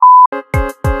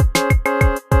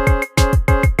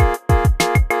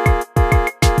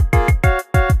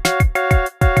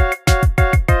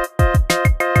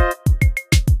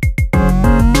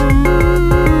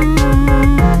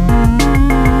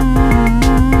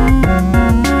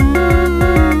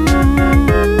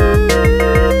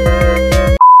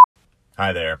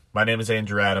My name is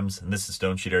Andrew Adams, and this is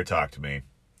Don't You Dare Talk to Me.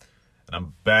 And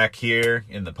I'm back here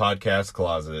in the podcast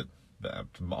closet.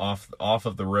 I'm off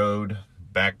of the road,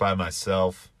 back by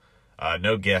myself.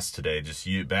 No guest today, just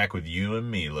you, back with you and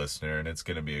me, listener, and it's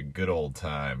going to be a good old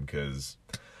time, because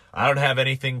I don't have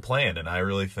anything planned, and I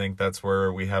really think that's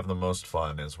where we have the most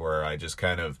fun, is where I just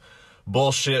kind of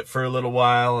bullshit for a little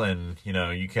while, and, you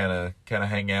know, you kind of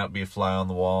hang out, be a fly on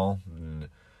the wall, and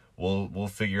we'll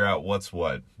figure out what's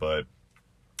what. But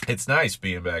it's nice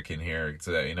being back in here. It's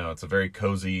a very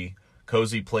cozy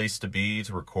place to be,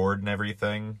 to record and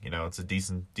everything. You know, it's a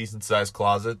decent sized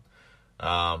closet.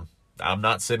 I'm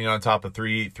not sitting on top of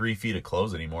three feet of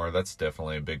clothes anymore. That's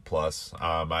definitely a big plus.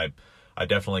 I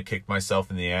definitely kicked myself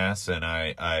in the ass, and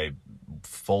I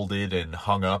folded and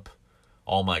hung up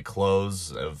all my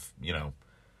clothes of, you know,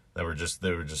 they were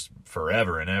just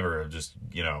forever and ever of just,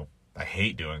 you know, I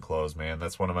hate doing clothes, man.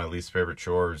 That's one of my least favorite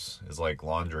chores, is like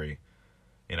laundry.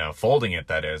 You know, folding it,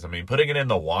 that is. I mean, putting it in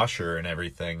the washer and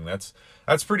everything, that's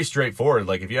pretty straightforward.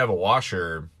 Like, if you have a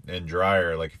washer and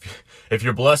dryer, like if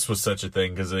you're blessed with such a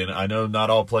thing, because I know not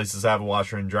all places have a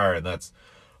washer and dryer, and that's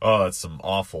some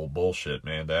awful bullshit,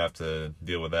 man, to have to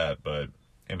deal with that. But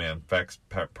hey, man, facts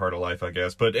part of life, I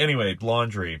guess. But anyway,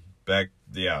 laundry,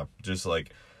 just like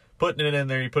putting it in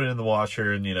there, you put it in the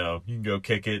washer, and, you know, you can go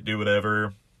kick it, do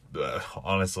whatever.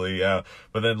 Honestly, yeah.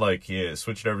 But then, like,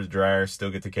 switch it over to the dryer, still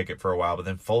get to kick it for a while, but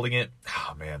then folding it,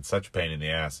 oh man, such a pain in the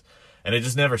ass. And it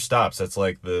just never stops. That's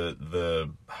like the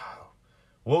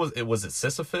what was it? Was it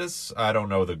Sisyphus? I don't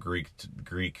know the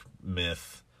Greek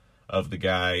myth of the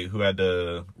guy who had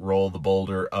to roll the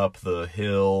boulder up the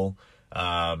hill,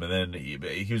 and then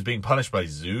he was being punished by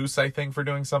Zeus, I think, for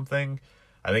doing something.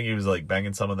 I think he was, like,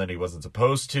 banging someone that he wasn't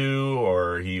supposed to,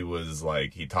 or he was,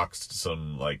 like, he talks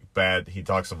some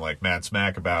mad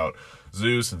smack about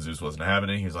Zeus, and Zeus wasn't having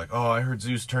it. He was like, oh, I heard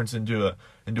Zeus turns into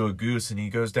a goose, and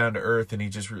he goes down to earth, and he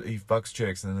fucks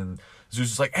chicks. And then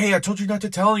Zeus is like, hey, I told you not to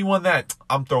tell anyone that.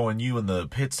 I'm throwing you in the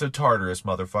pits of Tartarus,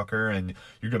 motherfucker, and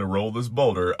you're gonna roll this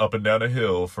boulder up and down a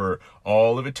hill for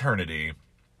all of eternity.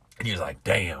 And he's like,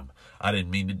 damn, I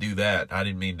didn't mean to do that. I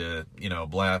didn't mean to, you know,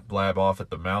 blab off at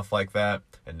the mouth like that.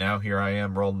 And now here I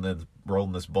am rolling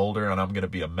this boulder, and I'm going to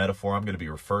be a metaphor. I'm going to be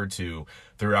referred to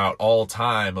throughout all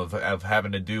time of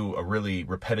having to do a really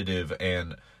repetitive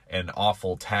and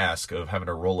awful task of having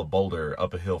to roll a boulder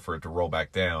up a hill for it to roll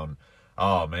back down.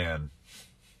 Oh, man.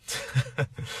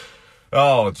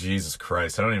 Oh, Jesus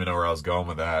Christ. I don't even know where I was going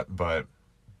with that. But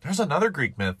there's another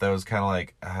Greek myth that was kind of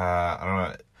like, I don't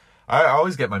know. I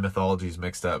always get my mythologies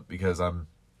mixed up, because I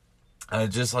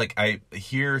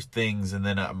hear things, and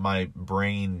then my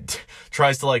brain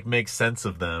tries to, like, make sense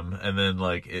of them, and then,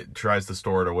 like, it tries to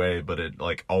store it away, but it,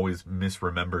 like, always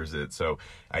misremembers it. So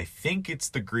I think it's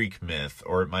the Greek myth,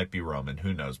 or it might be Roman,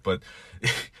 who knows, but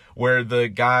where the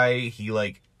guy, he,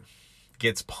 like,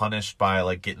 gets punished by,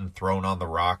 like, getting thrown on the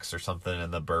rocks or something,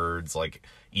 and the birds, like,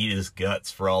 eat his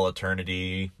guts for all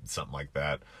eternity, something like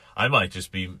that. I might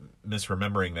just be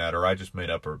misremembering that, or I just made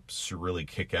up a really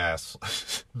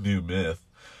kick-ass new myth.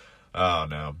 Oh,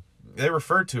 no. They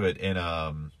referred to it in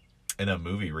a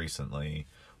movie recently.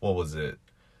 What was it?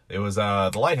 It was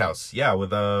The Lighthouse. Yeah,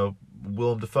 with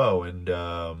Willem Dafoe and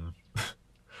I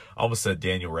almost said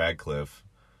Daniel Radcliffe.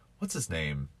 What's his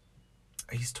name?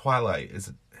 He's Twilight. Is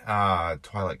it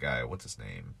Twilight guy? What's his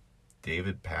name?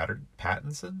 David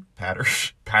Patterson?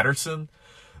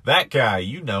 That guy,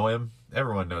 you know him.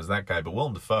 Everyone knows that guy, but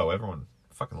Willem Dafoe, everyone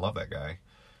fucking love that guy.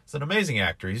 He's an amazing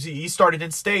actor. He started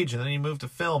in stage, and then he moved to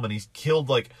film, and he's killed,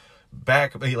 like,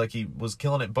 he was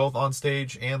killing it both on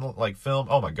stage and, like, film.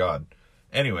 Oh my god.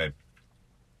 Anyway,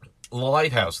 The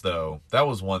Lighthouse, though, that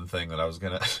was one thing that I was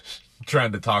gonna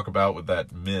trying to talk about with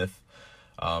that myth.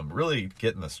 Really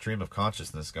getting the stream of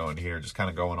consciousness going here, just kind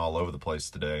of going all over the place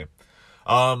today.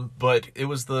 But it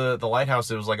was the lighthouse.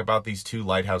 It was, like, about these two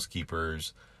lighthouse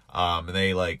keepers. And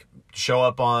they, like, show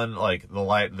up on, like,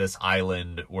 this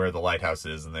island where the lighthouse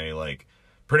is, and they, like,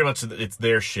 pretty much it's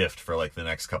their shift for, like, the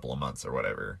next couple of months or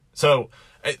whatever. So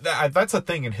that's a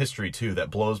thing in history too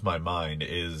that blows my mind,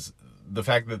 is the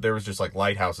fact that there was just, like,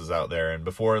 lighthouses out there, and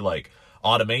before, like,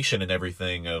 automation and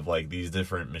everything of, like, these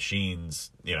different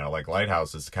machines, you know, like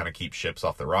lighthouses to kind of keep ships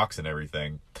off the rocks and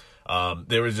everything.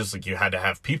 There was just, like, you had to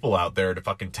have people out there to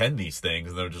fucking tend these things,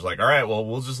 and they're just like, all right, well,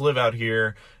 we'll just live out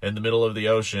here in the middle of the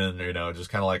ocean, you know, just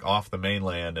kind of, like, off the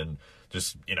mainland, and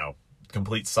just, you know,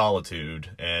 complete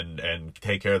solitude, and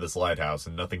take care of this lighthouse,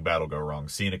 and nothing bad will go wrong.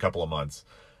 See you in a couple of months.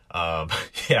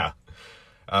 Yeah.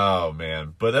 Oh,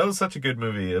 man. But that was such a good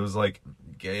movie. It was, like,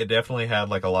 it definitely had,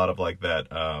 like, a lot of, like, that,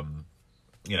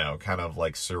 kind of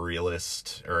like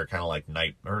surrealist, or kind of like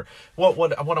night, or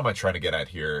what am I trying to get at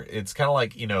here? It's kind of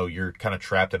like, you're kind of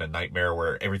trapped in a nightmare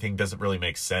where everything doesn't really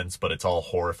make sense, but it's all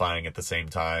horrifying at the same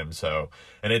time. So,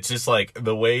 and it's just like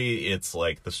the way it's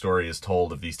like the story is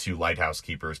told of these two lighthouse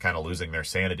keepers kind of losing their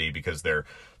sanity because they're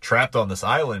trapped on this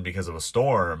island because of a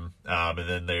storm. And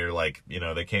then they're like,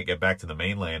 they can't get back to the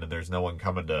mainland, and there's no one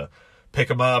coming to pick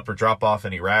them up or drop off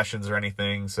any rations or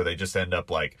anything. So they just end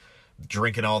up like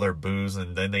drinking all their booze,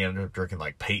 and then they end up drinking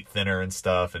like paint thinner and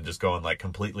stuff, and just going like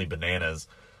completely bananas,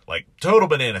 like total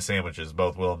banana sandwiches,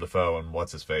 both Willem Dafoe and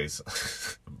what's his face.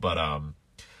 But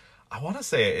I want to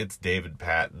say it's David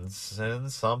Pattinson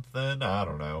something, I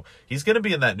don't know. He's gonna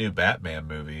be in that new Batman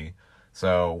movie,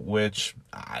 so which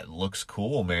looks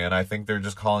cool, man. I think they're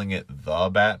just calling it The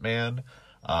Batman.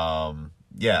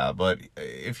 Yeah, but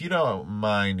if you don't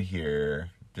mind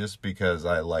here, just because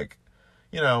I like,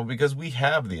 because we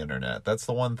have the internet. That's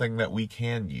the one thing that we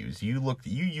can use. You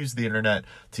use the internet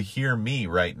to hear me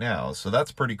right now. So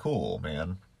that's pretty cool,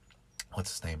 man.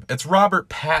 What's his name? It's Robert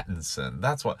Pattinson.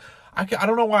 That's what, I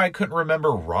don't know why I couldn't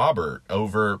remember Robert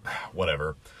over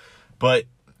whatever. But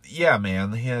yeah,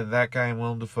 man, that guy and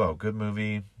Willem Dafoe, good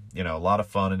movie. A lot of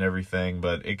fun and everything,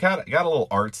 but it got a little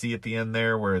artsy at the end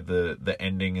there, where the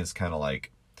ending is kind of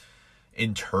like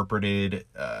interpreted,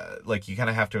 like you kind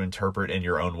of have to interpret in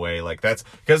your own way. Like that's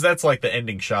like the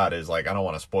ending shot is like, I don't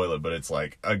want to spoil it, but it's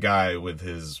like a guy with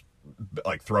his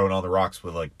like throwing on the rocks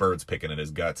with like birds picking at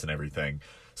his guts and everything.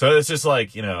 So it's just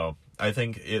like, I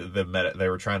think they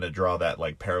were trying to draw that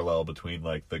like parallel between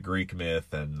like the Greek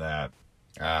myth and that.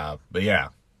 But yeah.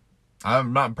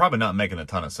 I'm probably not making a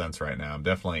ton of sense right now. I'm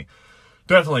definitely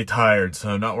tired, so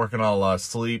I'm not working on a lot of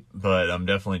sleep, but I'm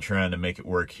definitely trying to make it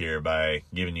work here by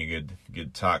giving you a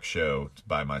good talk show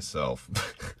by myself.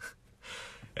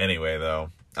 Anyway, though,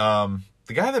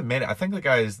 the guy that made it, I think the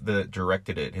guy that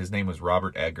directed it, his name was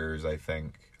Robert Eggers, I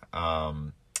think.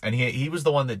 And he was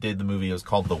the one that did the movie. It was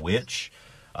called The Witch.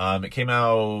 It came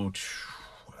out,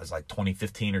 it was like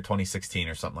 2015 or 2016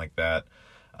 or something like that.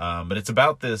 But it's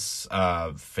about this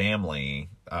family.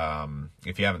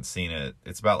 If you haven't seen it,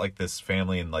 it's about like this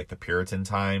family in like the Puritan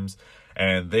times,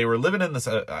 and they were living in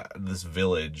this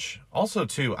village. Also,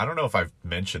 too, I don't know if I've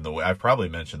probably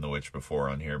mentioned The Witch before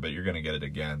on here, but you're gonna get it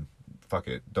again. Fuck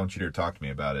it, don't you dare talk to me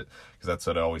about it, because that's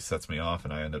what always sets me off,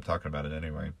 and I end up talking about it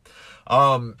anyway.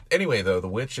 Anyway, though, The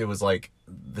Witch, it was like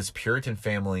this Puritan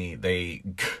family. They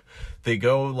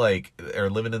go like, are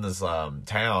living in this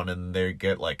town, and they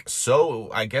get like, so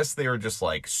I guess they were just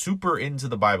like super into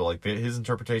the Bible. Like his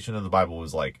interpretation of the Bible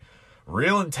was like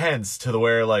real intense, to the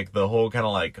where like the whole kind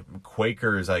of like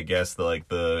Quakers, I guess,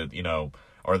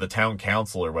 or the town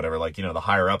council or whatever, like, the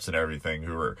higher ups and everything,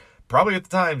 who were probably at the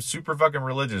time super fucking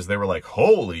religious. They were like,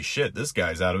 holy shit, this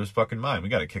guy's out of his fucking mind. We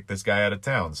got to kick this guy out of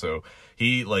town. So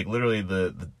he, like, literally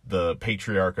the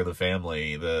patriarch of the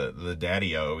family, the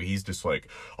daddy-o, he's just like,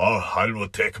 oh, I will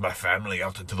take my family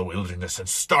out into the wilderness and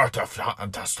start a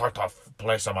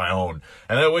place of my own.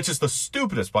 And which is the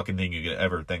stupidest fucking thing you could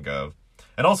ever think of.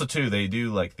 And also, too, they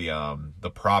do like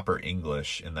the proper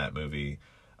English in that movie,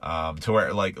 to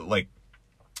where like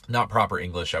not proper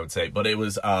English, I would say, but it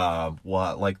was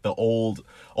like the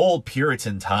old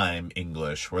Puritan time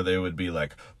English, where they would be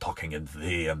like talking in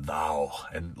thee and thou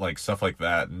and like stuff like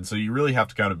that. And so you really have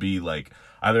to kind of be like,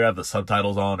 either have the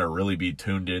subtitles on or really be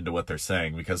tuned into what they're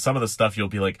saying, because some of the stuff you'll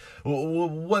be like,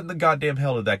 what in the goddamn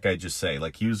hell did that guy just say?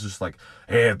 Like, he was just like,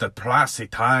 hey, the classy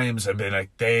times and be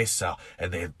like this,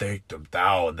 and they take them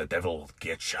down and the devil will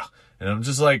get you. And I'm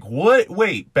just like, what?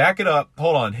 Wait, back it up.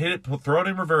 Hold on. Hit it. Throw it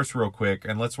in reverse real quick.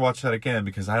 And let's watch that again,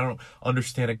 because I don't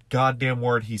understand a goddamn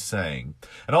word he's saying.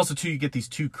 And also, too, you get these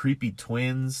two creepy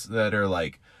twins that are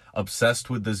like obsessed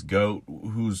with this goat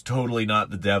who's totally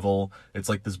not the devil. It's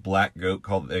like this black goat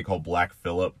they call Black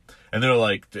Phillip. And they're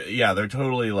like, yeah, they're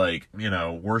totally like,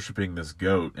 worshiping this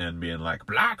goat and being like,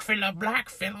 Black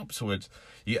Phillip. So it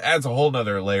adds a whole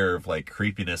nother layer of like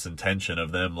creepiness and tension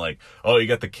of them. Like, oh, you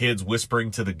got the kids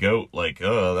whispering to the goat, like,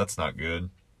 oh, that's not good.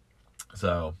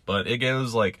 So, but it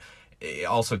goes like,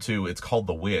 also too, it's called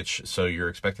The Witch. So you're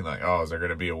expecting like, oh, is there going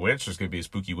to be a witch? There's going to be a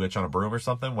spooky witch on a broom or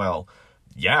something? Well,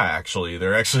 yeah, actually,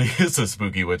 there actually is a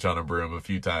spooky witch on a broom a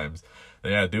few times.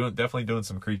 Yeah, definitely doing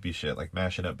some creepy shit, like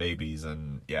mashing up babies,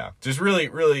 and yeah, just really,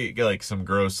 really like some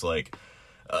gross, like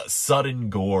sudden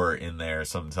gore in there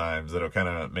sometimes that'll kind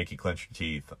of make you clench your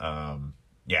teeth.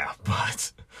 Yeah,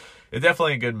 but it's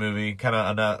definitely a good movie. Kind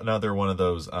of another one of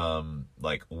those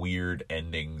like weird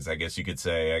endings, I guess you could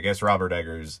say. I guess Robert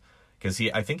Eggers, because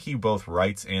I think he both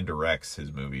writes and directs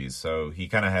his movies, so he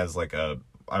kind of has like a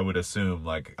I would assume,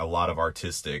 like, a lot of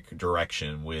artistic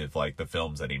direction with, like, the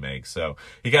films that he makes. So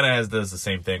he kind of does the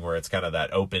same thing where it's kind of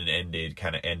that open-ended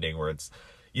kind of ending where it's,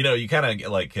 you know, you kind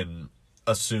of, like, can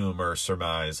assume or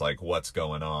surmise, like, what's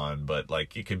going on, but,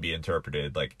 like, it can be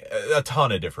interpreted, like, a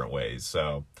ton of different ways.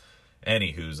 So,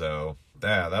 anywho,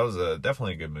 yeah, that was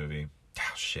definitely a good movie.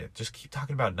 Oh, shit, just keep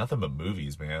talking about nothing but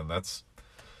movies, man. That's,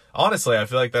 honestly, I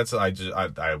feel like that's,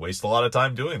 I waste a lot of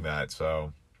time doing that,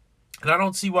 so, and I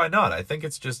don't see why not. I think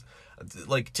it's just,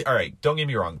 like, all right, don't get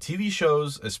me wrong, TV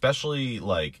shows, especially,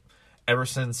 like, ever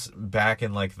since back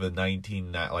in, like, the late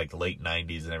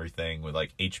 90s and everything with,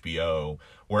 like, HBO,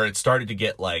 where it started to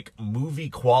get, like, movie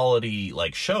quality,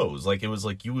 like, shows, like, it was,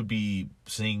 like, you would be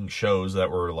seeing shows that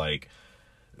were, like,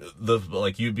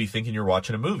 you'd be thinking you're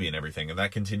watching a movie and everything, and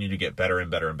that continued to get better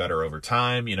and better and better over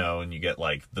time, you know, and you get,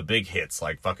 like, the big hits,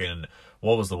 like, fucking,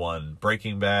 what was the one?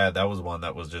 Breaking Bad, that was one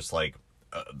that was just, like,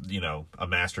 you know, a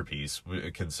masterpiece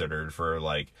considered for,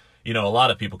 like, you know, a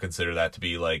lot of people consider that to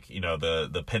be, like, you know,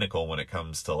 the pinnacle when it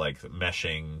comes to, like,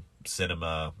 meshing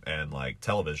cinema and, like,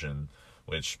 television,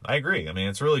 which I agree. I mean,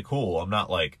 it's really cool. I'm not,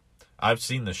 like, I've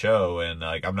seen the show, and,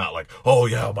 like, I'm not like, oh,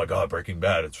 yeah, oh, my God, Breaking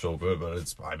Bad, it's so good, but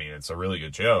it's a really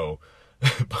good show.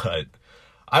 But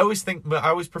I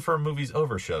always prefer movies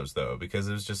over shows, though, because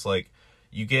it's just, like,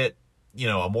 you get, you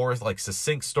know, a more, like,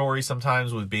 succinct story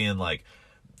sometimes with being, like,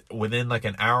 within, like,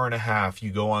 an hour and a half,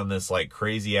 you go on this, like,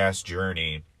 crazy-ass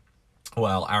journey,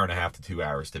 well, hour and a half to 2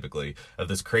 hours, typically, of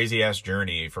this crazy-ass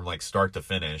journey from, like, start to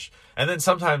finish. And then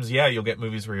sometimes, yeah, you'll get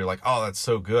movies where you're like, oh, that's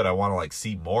so good, I want to, like,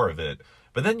 see more of it.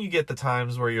 But then you get the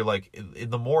times where you're like,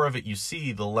 the more of it you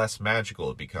see, the less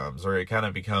magical it becomes, or it kind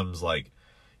of becomes like,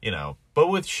 you know. But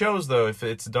with shows, though, if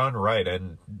it's done right,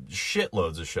 and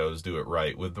shitloads of shows do it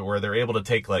right, with where they're able to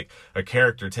take, like, a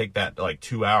character, take that, like,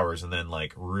 2 hours, and then,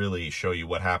 like, really show you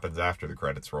what happens after the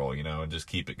credits roll, you know, and just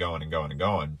keep it going and going and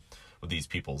going with these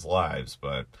people's lives.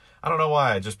 But I don't know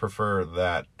why, I just prefer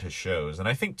that to shows. And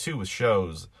I think, too, with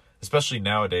shows, especially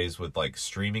nowadays with, like,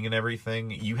 streaming and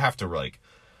everything, you have to, like,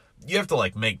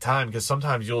 make time, because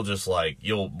sometimes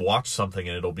you'll watch something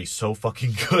and it'll be so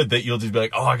fucking good that you'll just be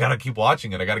like, oh, I gotta keep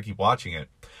watching it.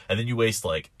 And then you waste,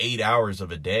 like, 8 hours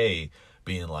of a day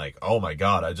being like, oh my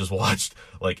God, I just watched,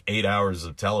 like, 8 hours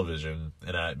of television,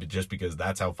 and just because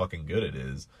that's how fucking good it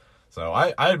is. So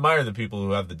I admire the people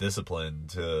who have the discipline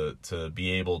to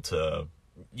be able to,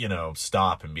 you know,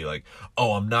 stop and be like,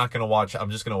 oh, I'm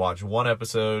just gonna watch one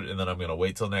episode, and then I'm gonna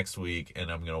wait till next week,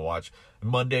 and I'm gonna watch,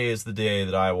 Monday is the day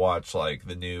that I watch, like,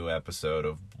 the new episode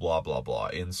of blah blah blah,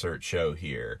 insert show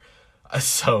here.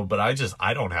 So, but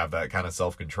I don't have that kind of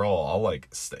self-control. I'll, like,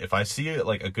 if I see,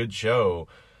 like, a good show,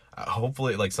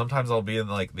 hopefully, like, sometimes I'll be in,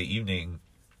 like, the evening,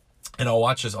 and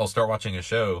I'll start watching a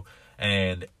show,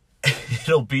 and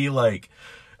it'll be like,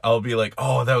 I'll be like,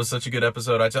 oh, that was such a good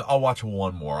episode. I'll watch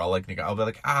one more. I'll be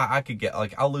like, I could get,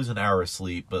 like, I'll lose an hour of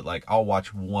sleep, but, like, I'll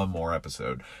watch one more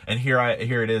episode. And here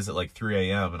it is at, like, 3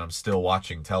 a.m. and I'm still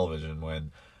watching television,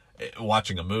 when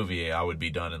watching a movie, I would be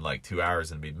done in, like, 2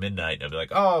 hours, and it'd be midnight, and I'd be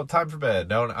like, oh, time for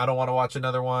bed. I don't want to watch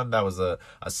another one. That was a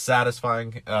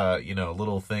satisfying, you know,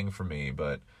 little thing for me.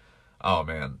 But, oh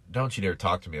man, don't you dare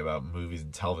talk to me about movies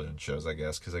and television shows, I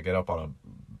guess, because I get up on a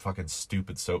fucking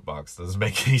stupid soapbox. Doesn't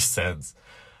make any sense.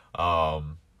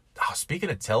 Speaking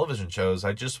of television shows,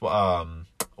 I just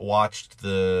watched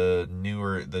the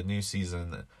new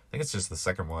season, I think it's just the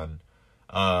second one,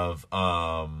 of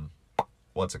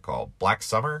what's it called? Black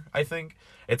Summer, I think.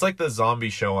 It's like the zombie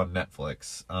show on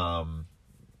Netflix.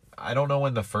 I don't know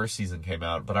when the first season came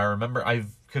out, but I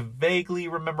could vaguely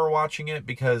remember watching it,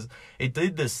 because it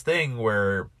did this thing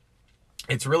where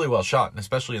it's really well shot, and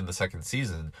especially in the second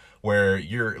season, where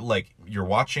you're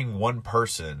watching one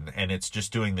person, and it's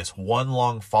just doing this one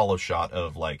long follow shot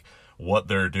of, like, what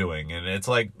they're doing. And it's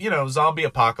like, you know, zombie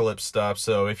apocalypse stuff.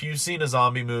 So if you've seen a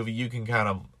zombie movie, you can kind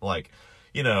of, like,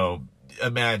 you know,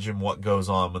 imagine what goes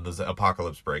on when the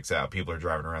apocalypse breaks out. People are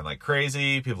driving around like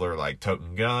crazy. People are, like,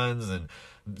 toting guns, and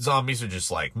zombies are just,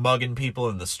 like, mugging people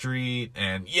in the street.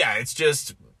 And it's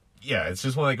just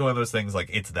one of those things, like,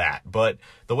 it's that. But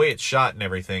the way it's shot and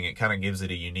everything, it kind of gives it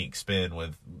a unique spin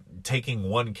with taking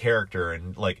one character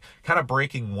and, like, kind of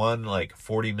breaking one, like,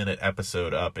 40-minute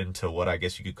episode up into what I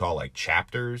guess you could call, like,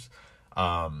 chapters.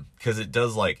 Because it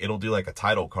does, like, it'll do, like, a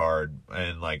title card,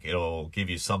 and, like, it'll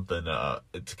give you something to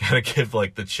kind of give,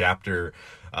 like, the chapter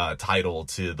title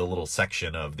to the little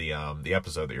section of the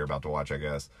episode that you're about to watch, I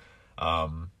guess.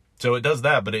 So it does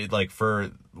that, but it, like,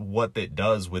 for what it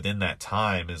does within that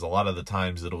time is a lot of the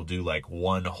times it'll do, like,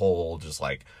 one whole just,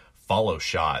 like, follow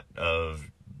shot of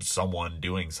someone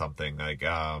doing something. Like,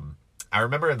 I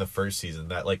remember in the first season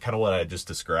that, like, kind of what I just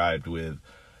described with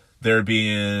there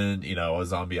being, a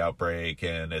zombie outbreak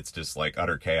and it's just like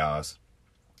utter chaos,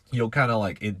 you'll kind of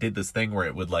like, it did this thing where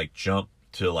it would like jump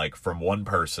to like from one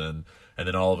person, and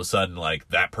then all of a sudden like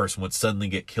that person would suddenly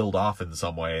get killed off in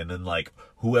some way, and then like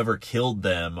whoever killed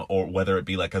them, or whether it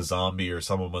be like a zombie or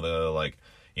someone with a like,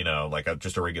 like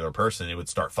just a regular person, it would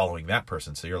start following that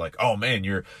person. So you're like, oh man,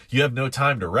 you have no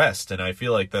time to rest. And I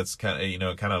feel like that's kind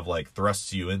of like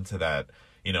thrusts you into that,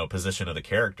 position of the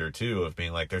character too, of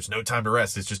being like, there's no time to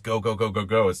rest. It's just go, go, go, go,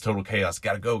 go. It's total chaos.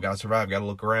 Gotta go, gotta survive, gotta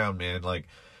look around, man. Like,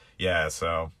 yeah,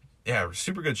 so yeah,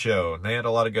 super good show. And they had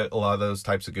a lot of those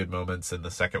types of good moments in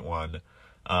the second one.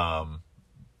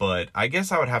 But I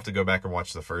guess I would have to go back and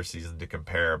watch the first season to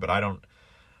compare, but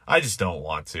I just don't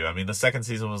want to. I mean, the second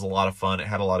season was a lot of fun. It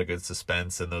had a lot of good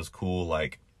suspense and those cool,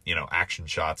 like, action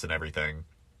shots and everything.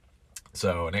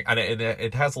 So, and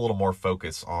it has a little more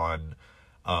focus on,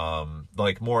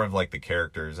 like, more of, like, the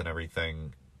characters and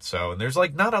everything. So, and there's,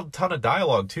 like, not a ton of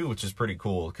dialogue, too, which is pretty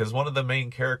cool. Because one of the main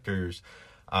characters,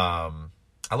 I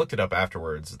looked it up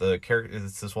afterwards.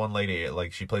 It's this one lady,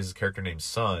 like, she plays this character named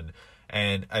Sun.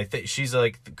 And I think she's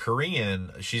like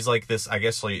Korean. She's like this, I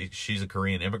guess like she's a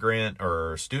Korean immigrant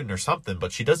or student or something,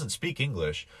 but she doesn't speak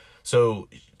English. So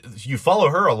you follow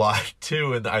her a lot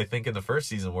too. And I think in the first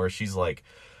season where she's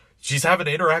having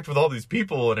to interact with all these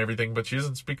people and everything, but she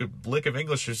doesn't speak a lick of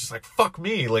English. She's just like, fuck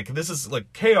me. Like, this is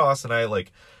like chaos. And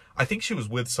I think she was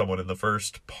with someone in the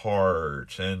first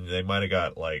part, and they might have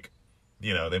got like,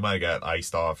 they might have got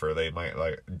iced off, or they might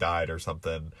like died or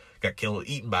something, got killed,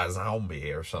 eaten by a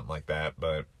zombie or something like that.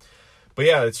 But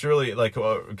yeah, it's really like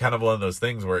kind of one of those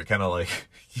things where it kind of like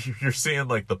you're seeing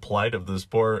like the plight of this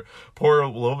poor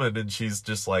woman, and she's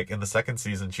just like, in the second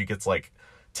season she gets like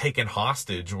taken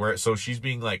hostage, so she's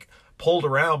being like pulled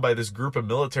around by this group of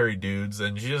military dudes,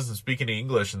 and she doesn't speak any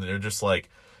English, and they're just like,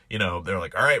 they're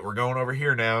like, all right, we're going over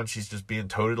here now, and she's just being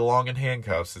toted along in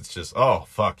handcuffs. It's just, oh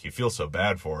fuck, you feel so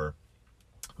bad for her.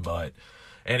 But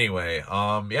anyway,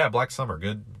 yeah, Black Summer,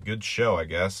 good show, I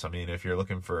guess. I mean, if you're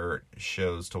looking for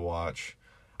shows to watch,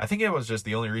 I think it was just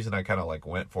the only reason I kind of like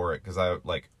went for it, because I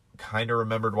like kind of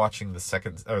remembered watching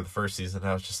the first season,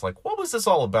 and I was just like, what was this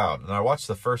all about? And I watched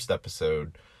the first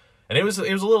episode, and it was a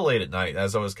little late at night,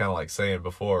 as I was kind of like saying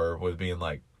before, with being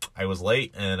like, I was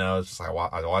late, and I was just like,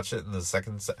 I watched it in the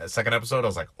second episode. I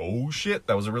was like, oh shit,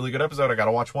 that was a really good episode. I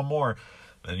gotta watch one more.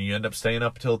 And you end up staying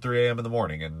up till 3 a.m. in the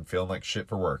morning and feeling like shit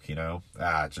for work,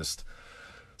 just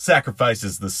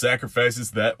the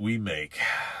sacrifices that we make.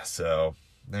 So,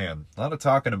 man, a lot of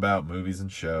talking about movies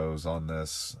and shows on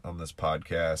this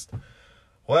podcast.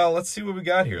 Well, let's see what we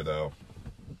got here, though.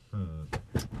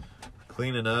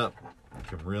 Cleaning up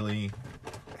can really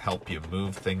help you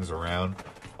move things around.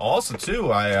 Also,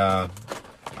 too, I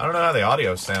don't know how the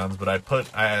audio sounds, but I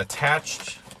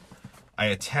attached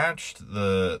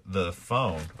the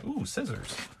phone. Ooh,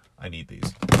 scissors. I need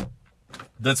these.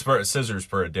 That's for scissors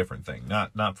for a different thing,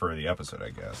 not for the episode, I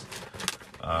guess.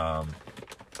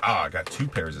 I got 2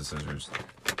 pairs of scissors.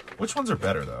 Which ones are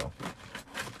better, though?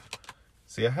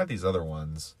 See, I had these other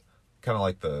ones, kind of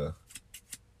like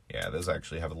those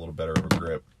actually have a little better of a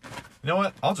grip. You know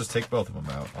what? I'll just take both of them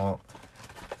out. All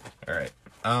right.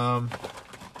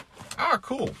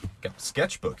 Cool. Got a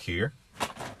sketchbook here.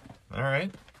 All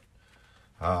right.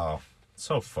 Oh,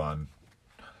 so fun.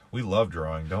 We love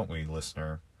drawing, don't we,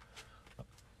 listener?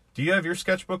 Do you have your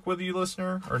sketchbook with you,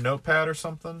 listener? Or notepad or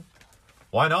something?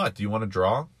 Why not? Do you want to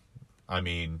draw? I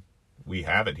mean, we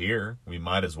have it here. We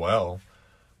might as well.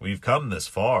 We've come this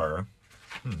far.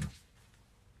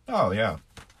 Oh, yeah.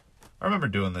 I remember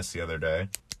doing this the other day.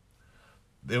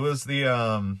 It was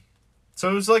so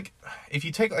it was like, if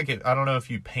you take, like, I don't know if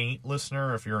you paint, listener,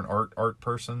 or if you're an art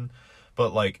person,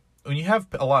 but, like, when you have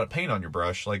a lot of paint on your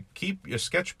brush, like, keep your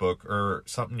sketchbook or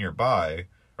something nearby,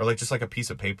 or like just like a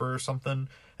piece of paper or something,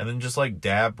 and then just like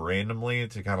dab randomly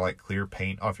to kind of like clear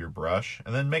paint off your brush,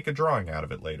 and then make a drawing out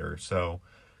of it later. So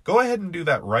go ahead and do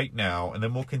that right now, and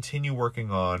then we'll continue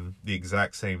working on the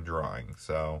exact same drawing.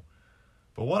 So,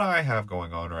 but what I have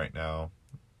going on right now,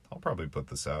 I'll probably put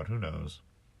this out, who knows.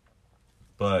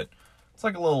 But it's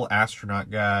like a little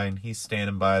astronaut guy, and he's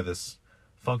standing by this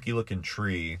funky looking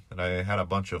tree, and I had a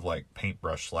bunch of like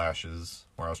paintbrush slashes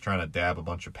where I was trying to dab a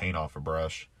bunch of paint off a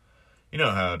brush. You know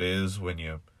how it is when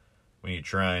you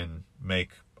try and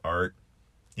make art,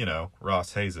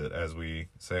 Ross Hayes it, as we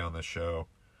say on this show.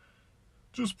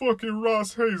 Just fucking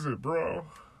Ross Hayes it, bro.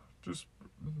 Just,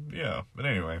 yeah. But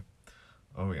anyway.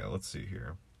 Oh yeah, let's see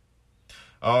here.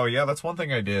 Oh yeah, that's one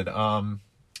thing I did.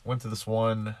 Went to this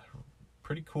one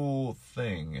pretty cool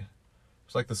thing.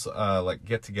 It's like this like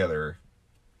get together.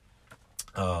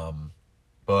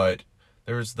 But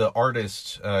there's the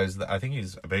artist, I think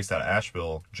he's based out of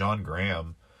Asheville, John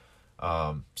Graham.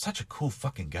 Such a cool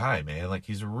fucking guy, man. Like,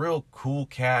 he's a real cool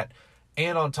cat,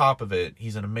 and on top of it,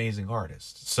 he's an amazing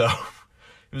artist. So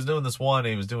he was doing this one,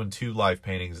 and he was doing 2 live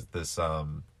paintings at this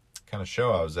kind of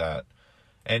show I was at,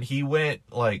 and he went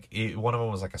like, one of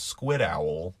them was like a squid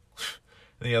owl,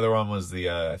 and the other one was the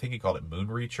I think he called it moon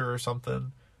reacher or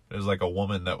something. It was like a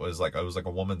woman that was like, it was like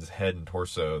a woman's head and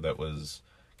torso that was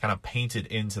kind of painted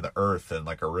into the earth, and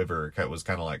like a river was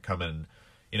kind of like coming,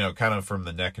 you know, kind of from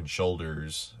the neck and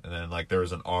shoulders, and then like there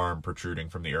was an arm protruding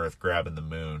from the earth grabbing the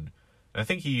moon. And I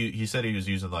think he said he was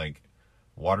using like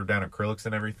watered down acrylics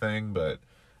and everything, but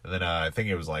and then I think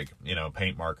it was like, you know,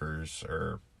 paint markers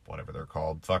or whatever they're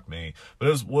called. Fuck me. But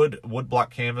it was wood block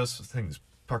canvas. This thing's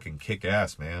fucking kick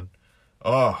ass, man.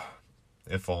 Oh,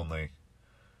 if only.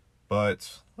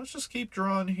 But let's just keep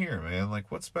drawing here, man.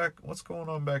 Like, what's going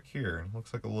on back here? It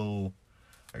looks like a little,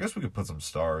 I guess we could put some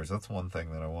stars. That's one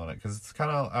thing that I wanted, because it's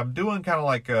kind of, I'm doing kind of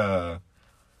like a,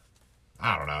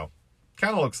 I don't know,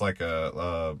 kind of looks like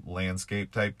a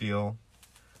landscape type deal.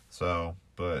 So,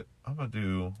 but I'm going to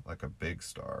do like a big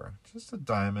star, just a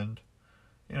diamond,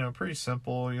 you know, pretty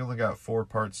simple. You only got 4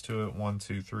 parts to it. 1,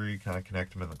 2, 3, kind of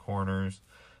connect them in the corners.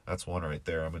 That's one right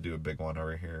there. I'm going to do a big one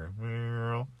over here.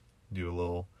 Do a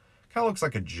little, kind of looks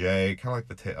like a J, kind of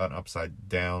like an upside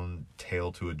down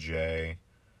tail to a J.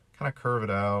 Kind of curve it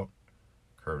out,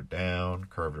 curve it down,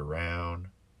 curve it around.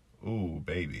 Ooh,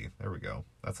 baby. There we go.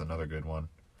 That's another good one.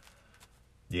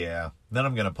 Yeah. Then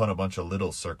I'm going to put a bunch of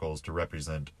little circles to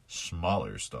represent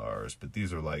smaller stars, but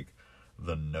these are like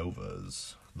the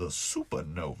novas, the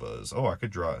supernovas. Oh, I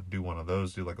could do one of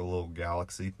those, do like a little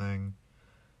galaxy thing.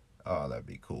 Oh, that'd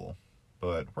be cool.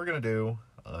 But we're going to do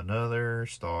another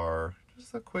star,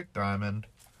 just a quick diamond.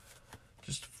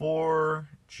 Just 4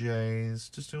 J's.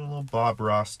 Just doing a little Bob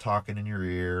Ross talking in your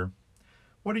ear.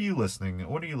 What are you listening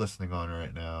on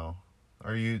right now?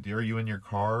 Are you in your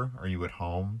car? Are you at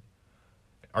home?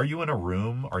 Are you in a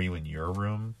room? Are you in your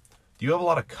room? Do you have a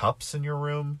lot of cups in your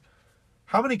room?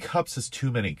 How many cups is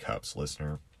too many cups,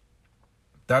 listener?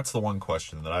 That's the one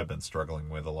question that I've been struggling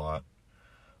with a lot.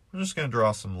 I'm just going to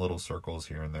draw some little circles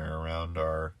here and there around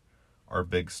our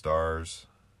big stars.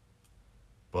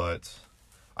 But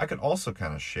I could also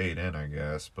kind of shade in, I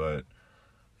guess, but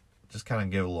just kind of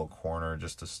give a little corner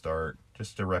just to start,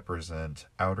 just to represent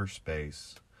outer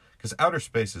space. Because outer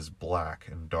space is black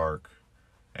and dark,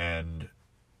 and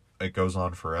it goes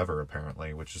on forever,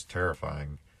 apparently, which is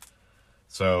terrifying.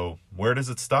 So, where does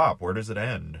it stop? Where does it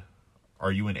end?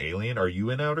 Are you an alien? Are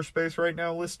you in outer space right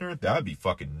now, listener? That'd be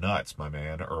fucking nuts, my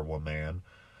man, or woman,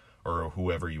 or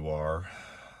whoever you are.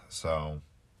 So,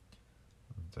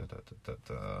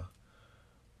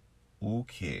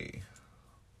 okay.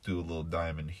 Do a little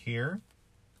diamond here.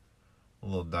 A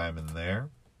little diamond there.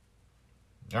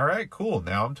 Alright, cool.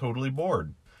 Now I'm totally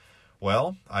bored.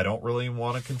 Well, I don't really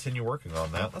want to continue working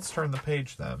on that. Let's turn the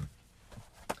page then.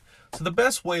 So the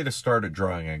best way to start a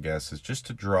drawing, I guess, is just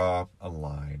to draw a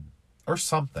line. Or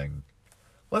something.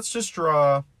 Let's just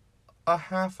draw a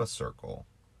half a circle.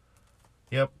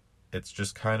 Yep, it's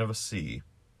just kind of a C.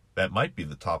 That might be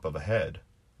the top of a head.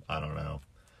 I don't know.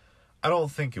 I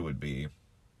don't think it would be,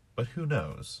 but who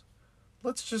knows?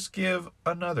 Let's just give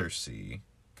another C,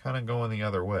 kind of going the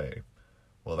other way.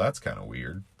 Well, that's kind of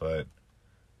weird, but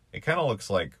it kind of looks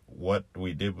like what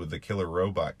we did with the killer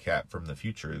robot cat from the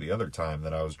future the other time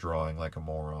that I was drawing like a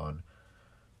moron.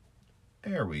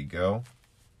 There we go.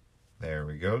 There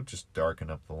we go. Just darken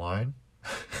up the line.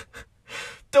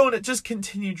 Don't it? Just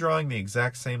continue drawing the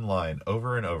exact same line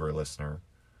over and over, listener.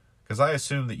 Because I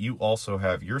assume that you also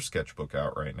have your sketchbook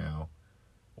out right now.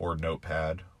 Or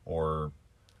notepad. Or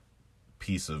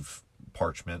piece of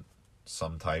parchment.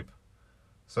 Some type.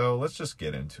 So let's just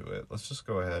get into it. Let's just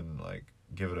go ahead and like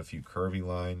give it a few curvy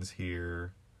lines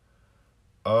here.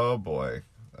 Oh boy.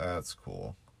 That's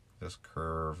cool. Just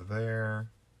curve there.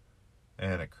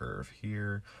 And a curve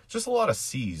here. Just a lot of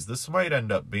C's. This might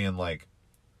end up being like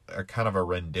a kind of a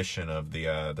rendition of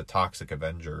the Toxic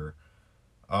Avenger.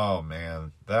 Oh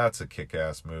man, that's a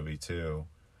kick-ass movie too.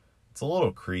 It's a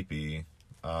little creepy,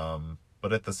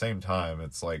 but at the same time,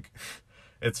 it's like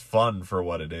it's fun for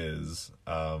what it is.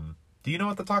 Do you know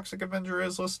what the Toxic Avenger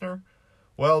is, listener?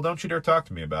 Well, don't you dare talk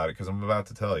to me about it, because I'm about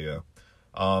to tell you.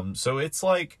 So it's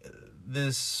like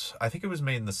this, I think it was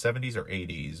made in the 70s or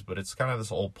 80s, but it's kind of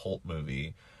this old pulp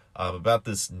movie about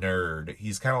this nerd.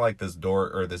 He's kind of like this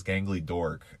dork, or this gangly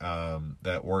dork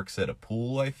that works at a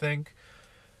pool, I think.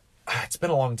 It's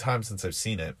been a long time since I've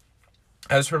seen it.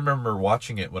 I just remember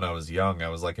watching it when I was young. I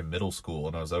was like in middle school,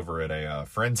 and I was over at a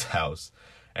friend's house,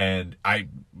 And I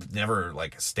never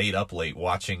like stayed up late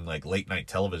watching like late night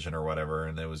television or whatever.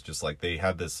 And it was just like they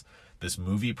had this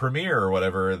movie premiere or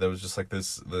whatever. There was just like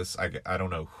this I don't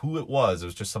know who it was. It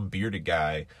was just some bearded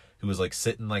guy who was like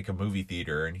sitting like a movie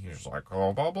theater, and he was like,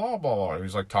 oh, blah blah blah. He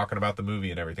was like talking about the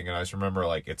movie and everything. And I just remember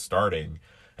like it starting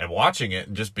and watching it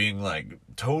and just being like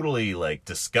totally like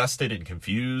disgusted and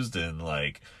confused, and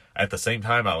like at the same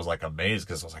time I was like amazed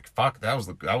because I was like, fuck, that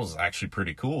was actually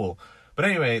pretty cool. But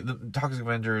anyway, the Toxic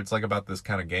Avenger, it's like about this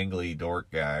kind of gangly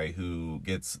dork guy who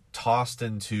gets tossed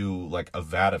into like a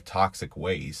vat of toxic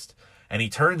waste, and he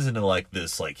turns into like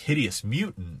this like hideous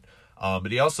mutant.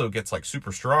 But he also gets like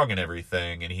super strong and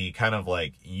everything, and he kind of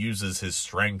like uses his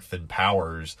strength and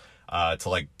powers to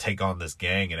like take on this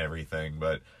gang and everything.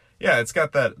 But yeah, it's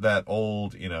got that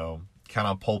old, you know, kind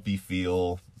of pulpy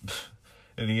feel.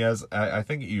 And he has, I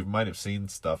think you might have seen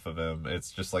stuff of him.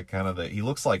 It's just like kind of he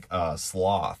looks like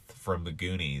Sloth from the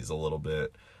Goonies a little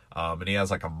bit. And he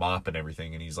has like a mop and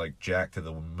everything, and he's like jacked to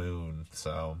the moon.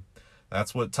 So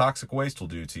that's what toxic waste will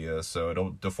do to you. So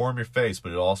it'll deform your face,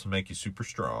 but it'll also make you super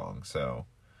strong. So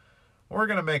we're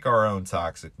going to make our own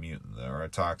toxic mutant, or a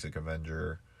toxic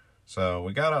Avenger. So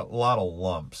we got a lot of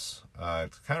lumps.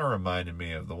 It kind of reminded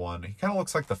me of the one, he kind of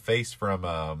looks like the face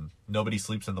from Nobody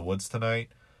Sleeps in the Woods Tonight.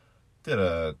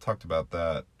 Talked about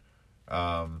that.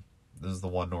 This is the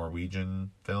one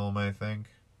Norwegian film, I think.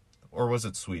 Or was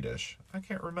it Swedish? I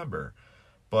can't remember.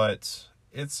 But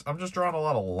I'm just drawing a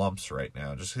lot of lumps right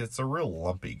now. It's a real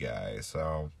lumpy guy.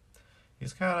 So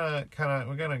he's kind of,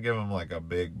 we're going to give him like a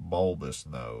big bulbous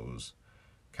nose.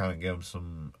 Kind of give him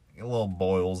some little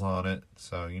boils on it.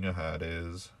 So you know how it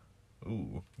is.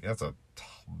 Ooh, that's a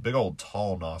big old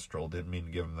tall nostril. Didn't mean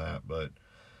to give him that, but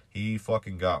he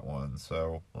fucking got one,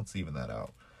 so let's even that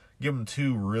out. Give him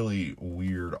two really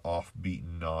weird,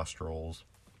 off-beaten nostrils.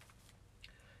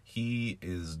 He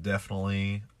is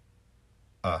definitely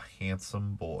a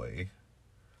handsome boy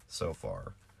so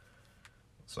far.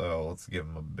 So let's give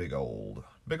him a big old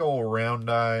round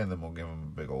eye, and then we'll give him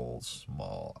a big old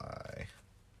small eye.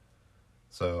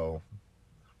 So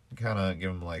kind of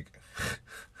give him like...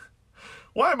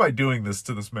 Why am I doing this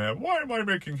to this man? Why am I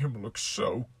making him look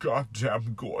so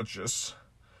goddamn gorgeous?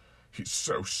 He's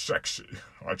so sexy.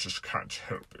 I just can't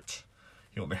help it.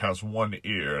 He only has one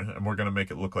ear, and we're going to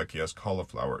make it look like he has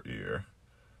cauliflower ear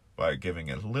by giving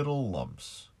it little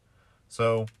lumps.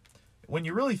 So, when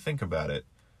you really think about it,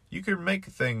 you can make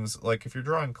things, like if you're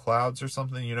drawing clouds or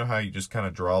something, you know how you just kind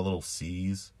of draw little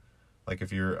C's? Like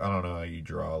if I don't know how you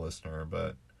draw, listener,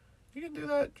 but you can do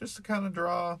that just to kind of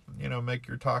draw, you know, make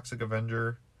your Toxic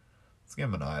Avenger. Let's give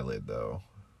him an eyelid, though.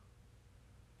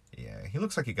 Yeah, he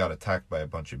looks like he got attacked by a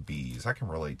bunch of bees. I can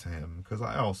relate to him, because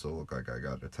I also look like I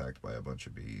got attacked by a bunch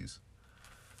of bees.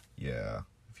 Yeah.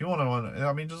 If you want to,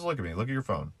 I mean, just look at me. Look at your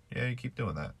phone. Yeah, you keep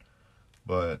doing that.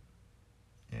 But,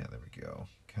 yeah, there we go.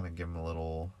 Kind of give him a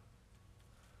little...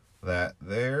 that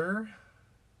there.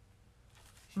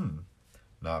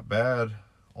 Not bad.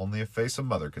 Only a face a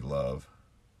mother could love.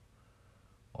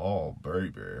 Oh,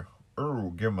 baby.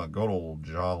 Oh, give him a good old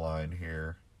jawline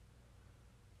here.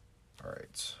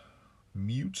 Alright.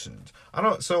 Mutant.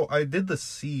 So I did the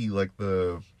C, like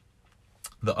the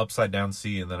upside down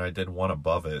C, and then I did one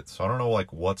above it. So I don't know,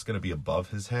 like, what's going to be above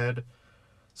his head.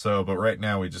 So, but right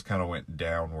now we just kind of went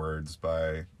downwards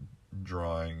by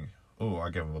drawing... Oh, I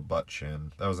give him a butt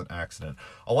chin. That was an accident.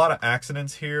 A lot of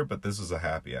accidents here, but this was a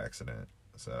happy accident.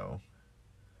 So,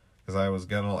 because I was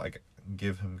going to, like...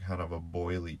 give him kind of a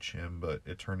boily chin, but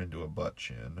it turned into a butt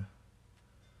chin.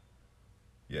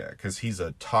 Yeah, because he's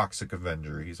a Toxic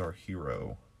Avenger. He's our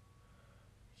hero.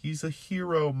 He's a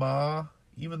hero, ma.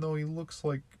 Even though he looks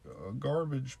like a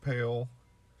garbage pail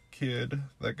kid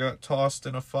that got tossed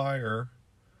in a fire.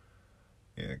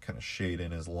 Yeah, kind of shade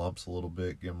in his lumps a little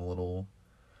bit. Give him a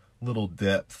little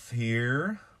depth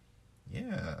here.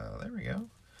 Yeah, there we go.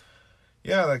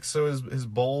 Yeah, like, so his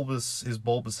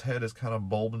bulbous head is kind of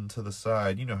bulbing to the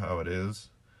side. You know how it is.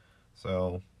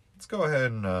 So let's go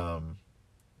ahead and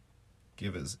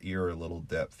give his ear a little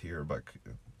depth here by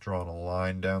drawing a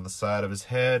line down the side of his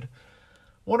head.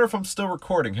 Wonder if I'm still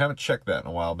recording. Haven't checked that in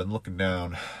a while. Been looking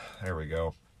down. There we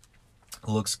go.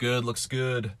 Looks good. Looks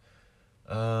good.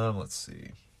 Let's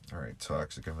see. All right,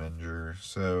 Toxic Avenger.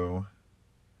 So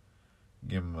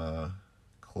give him a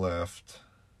cleft.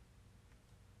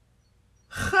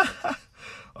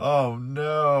 Oh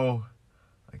no,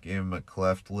 I gave him a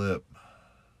cleft lip.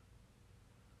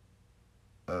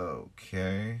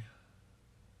 Okay,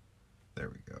 there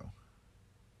we go.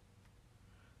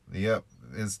 Yep,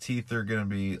 his teeth are gonna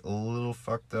be a little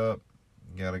fucked up.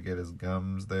 Gotta get his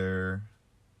gums there.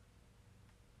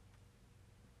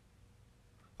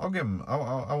 I'll give him.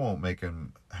 I won't make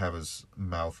him have his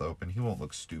mouth open. He won't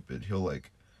look stupid. He'll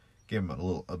like give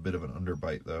him a bit of an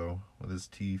underbite though with his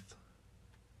teeth.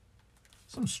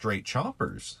 Some straight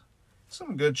chompers.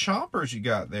 Some good chompers you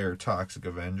got there, Toxic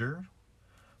Avenger.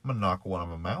 I'm gonna knock one of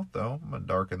them out though. I'm gonna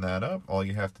darken that up. All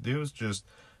you have to do is just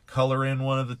color in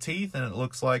one of the teeth, and it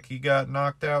looks like he got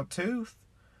knocked out tooth.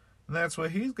 And that's what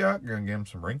he's got. Gonna give him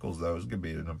some wrinkles though. It's gonna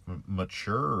be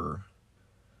mature.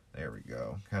 There we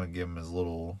go. Kind of give him his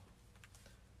little...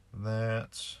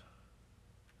 that.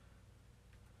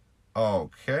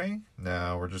 Okay.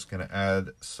 Now we're just going to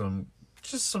add some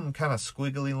kind of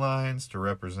squiggly lines to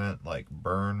represent like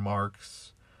burn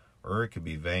marks. Or it could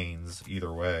be veins.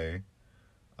 Either way.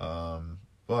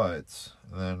 But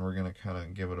then we're going to kind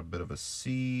of give it a bit of a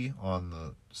C on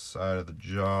the side of the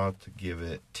jaw to give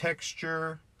it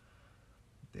texture.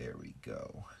 There we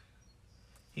go.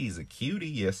 He's a cutie.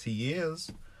 Yes, he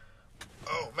is.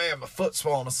 Oh man, my foot's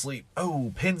falling asleep.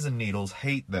 Oh, pins and needles,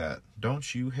 hate that.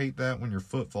 Don't you hate that when your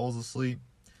foot falls asleep?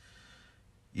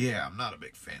 Yeah, I'm not a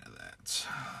big fan of that.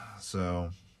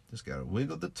 So, just gotta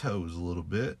wiggle the toes a little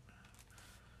bit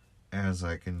as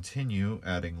I continue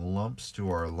adding lumps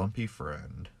to our lumpy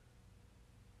friend.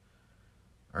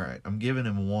 Alright, I'm giving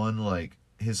him one, like,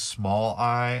 his small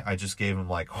eye. I just gave him,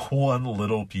 like, one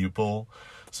little pupil.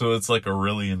 So it's like a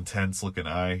really intense looking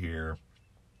eye here.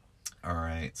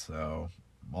 Alright, so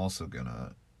I'm also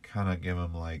gonna kind of give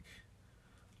him like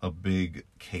a big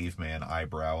caveman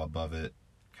eyebrow above it.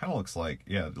 Kind of looks like,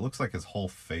 yeah, it looks like his whole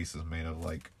face is made of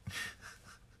like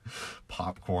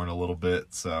popcorn a little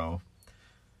bit. So,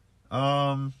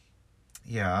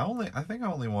 yeah, I think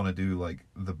I only want to do like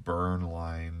the burn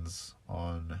lines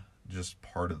on just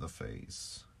part of the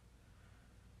face.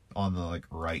 On the like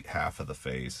right half of the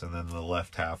face, and then the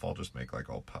left half I'll just make like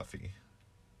all puffy.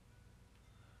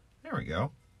 There we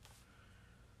go.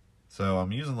 So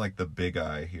I'm using like the big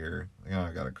eye here.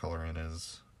 I gotta color in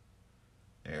his...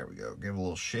 There we go. Give a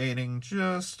little shading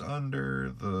just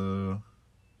under the...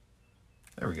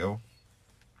 There we go.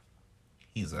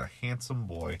 He's a handsome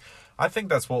boy. I think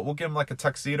that's what... We'll give him like a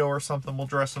tuxedo or something. We'll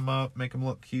dress him up, make him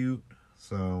look cute.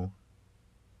 So...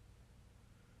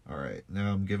 Alright,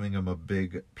 now I'm giving him a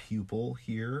big pupil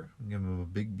here. I'm giving him a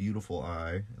big beautiful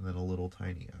eye, and then a little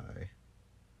tiny eye.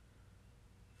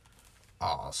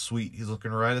 Aw, sweet. He's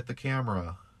looking right at the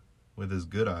camera. With his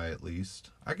good eye, at least.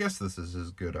 I guess this is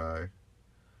his good eye.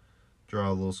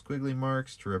 Draw little squiggly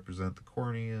marks to represent the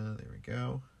cornea. There we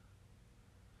go.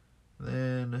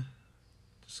 Then,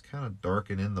 just kind of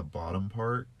darken in the bottom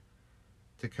part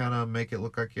to kind of make it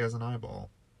look like he has an eyeball.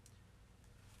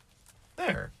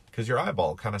 There. Because your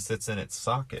eyeball kind of sits in its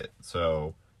socket.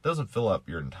 So, it doesn't fill up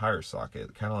your entire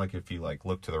socket. Kind of like if you like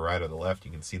look to the right or the left,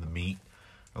 you can see the meat.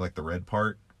 Or like the red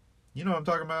part. You know what I'm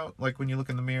talking about? Like when you look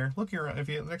in the mirror.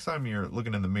 Next time you're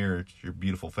looking in the mirror at your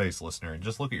beautiful face, listener, and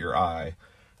just look at your eye.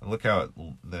 And look how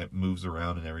that moves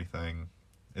around and everything.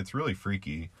 It's really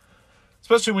freaky.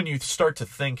 Especially when you start to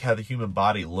think how the human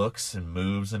body looks and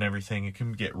moves and everything. It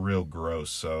can get real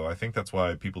gross. So I think that's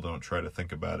why people don't try to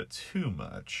think about it too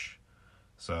much.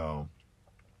 So,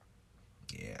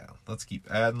 yeah. Let's keep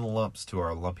adding lumps to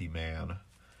our lumpy man.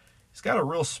 He's got a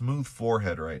real smooth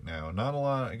forehead right now. Got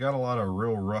a lot of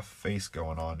real rough face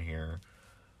going on here.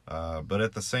 But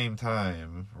at the same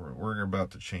time, we're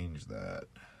about to change that.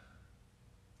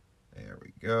 There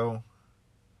we go.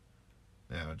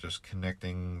 Now just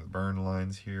connecting the burn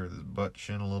lines here with his butt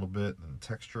chin a little bit and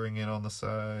texturing it on the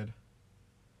side.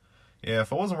 Yeah,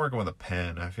 if I wasn't working with a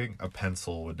pen, I think a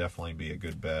pencil would definitely be a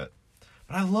good bet.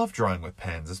 But I love drawing with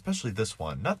pens, especially this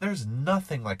one. There's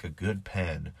nothing like a good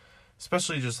pen.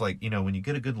 Especially just like, when you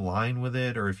get a good line with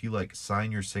it, or if you like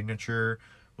sign your signature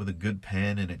with a good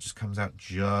pen and it just comes out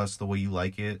just the way you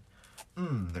like it.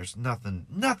 There's nothing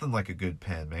like a good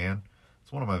pen, man.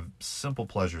 It's one of my simple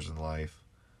pleasures in life.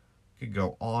 Could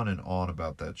go on and on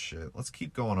about that shit. Let's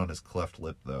keep going on his cleft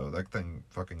lip, though. That thing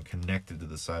fucking connected to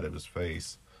the side of his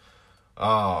face.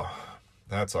 Oh,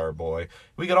 that's our boy.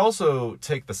 We could also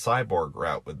take the cyborg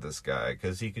route with this guy,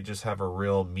 because he could just have a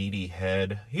real meaty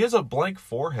head. He has a blank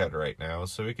forehead right now,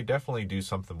 so we could definitely do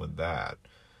something with that.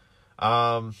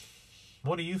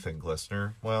 What do you think,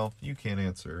 listener? Well, you can't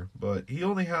answer, but he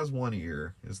only has one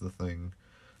ear, is the thing.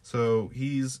 So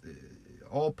he's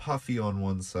all puffy on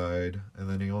one side, and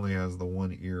then he only has the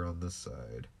one ear on this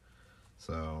side.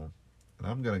 So, and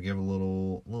I'm going to give a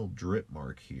little drip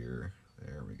mark here.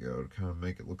 There we go, to kind of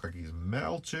make it look like he's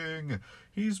melting.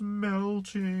 He's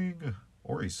melting.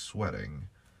 Or he's sweating.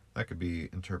 That could be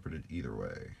interpreted either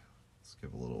way. Let's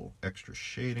give a little extra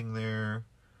shading there.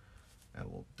 Add a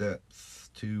little depth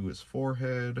to his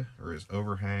forehead, or his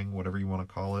overhang, whatever you want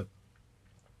to call it.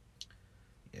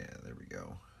 Yeah, there we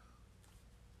go.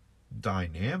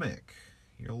 Dynamic.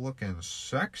 You're looking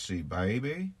sexy,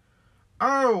 baby.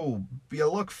 Oh, you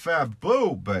look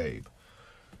faboo, babe.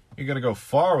 You're gonna go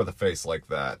far with a face like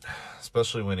that.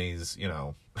 Especially when he's,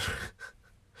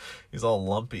 he's all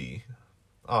lumpy.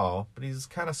 Oh, but he's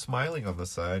kind of smiling on the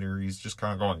side, or he's just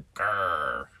kind of going,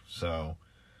 grrr. So,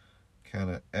 kind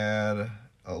of add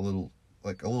a little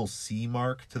C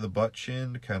mark to the butt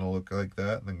chin to kind of look like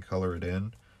that, and then color it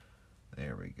in.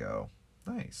 There we go.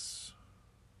 Nice.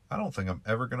 I don't think I'm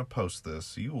ever going to post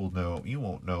this. You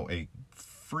won't know a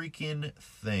freaking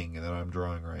thing that I'm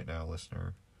drawing right now,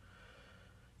 listener.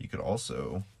 You could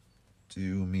also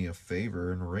do me a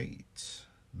favor and rate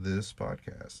this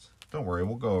podcast. Don't worry,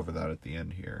 we'll go over that at the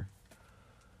end here.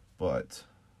 But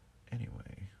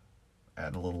anyway,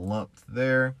 add a little lump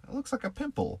there. It looks like a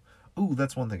pimple. Ooh,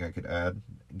 that's one thing I could add.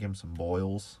 Give him some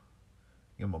boils.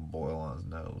 Give him a boil on his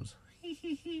nose.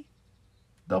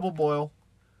 Double boil.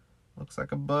 Looks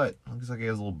like a butt. Looks like he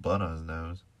has a little butt on his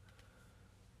nose.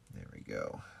 There we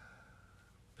go.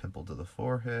 Pimple to the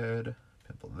forehead.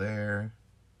 Pimple there.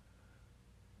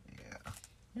 Yeah.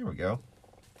 Here we go.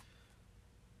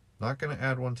 Not going to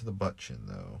add one to the butt chin,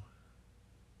 though.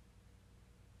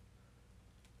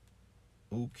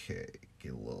 Okay.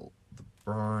 Get a little the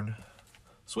burn.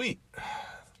 Sweet.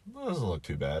 That doesn't look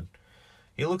too bad.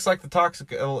 He looks like the toxic,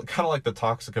 kind of like the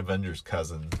toxic Avenger's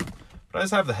cousin. But I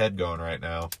just have the head going right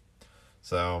now.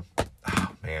 So,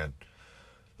 oh man.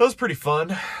 That was pretty fun.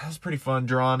 That was pretty fun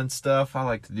drawing and stuff. I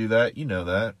like to do that. You know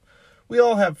that. We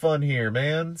all have fun here,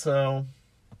 man. So,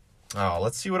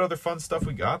 let's see what other fun stuff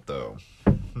we got, though.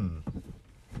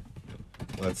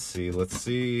 Let's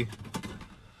see.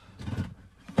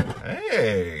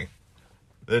 Hey!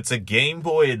 It's a Game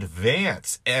Boy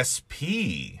Advance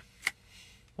SP.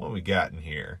 What we got in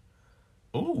here?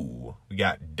 Ooh, we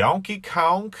got Donkey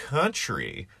Kong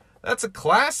Country. That's a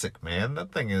classic, man.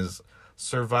 That thing has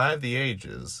survived the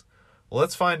ages. Well,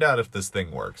 let's find out if this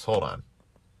thing works. Hold on.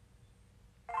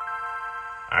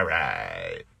 All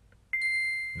right.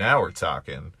 Now we're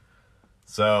talking.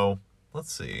 So,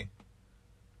 let's see.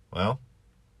 Well,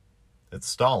 it's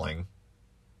stalling.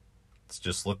 It's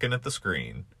just looking at the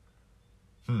screen.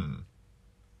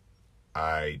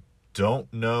 I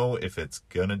don't know if it's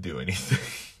gonna do anything.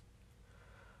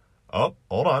 Oh,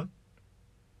 hold on.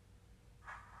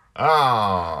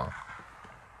 Ah,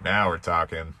 now we're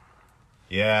talking.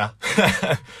 Yeah,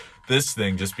 this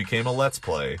thing just became a Let's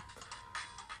Play.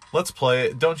 Let's Play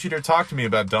it. Don't you dare talk to me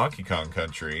about Donkey Kong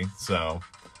Country. So,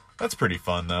 that's pretty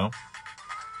fun, though.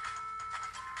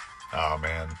 Oh,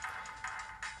 man.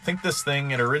 I think this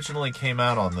thing, it originally came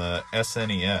out on the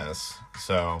SNES.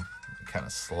 So, kind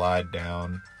of slide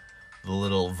down the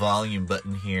little volume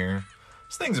button here.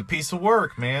 This thing's a piece of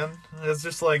work, man. It's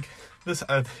just like this.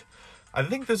 I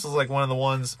think this is like one of the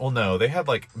ones. Well, no, they had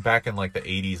like back in like the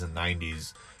 80s and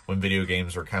 90s when video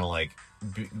games were kind of like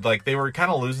they were kind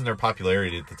of losing their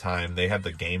popularity at the time. They had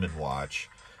the Game & Watch,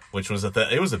 which was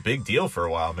it was a big deal for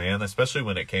a while, man. Especially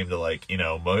when it came to like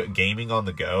gaming on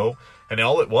the go, and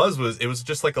all it was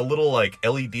just like a little like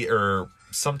LED or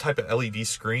some type of LED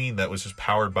screen that was just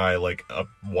powered by like a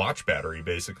watch battery,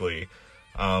 basically.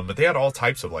 But they had all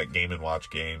types of like Game & Watch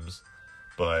games.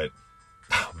 But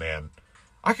oh man,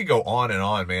 I could go on and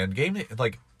on, man.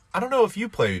 Like, I don't know if you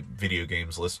play video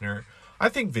games, listener. I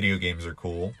think video games are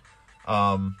cool.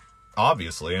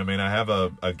 Obviously, I mean, I have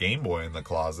a Game Boy in the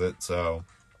closet, so.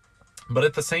 But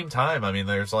at the same time, I mean,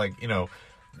 there's like,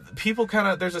 people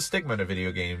there's a stigma to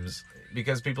video games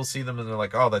because people see them and they're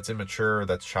like, oh, that's immature,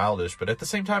 that's childish. But at the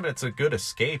same time, it's a good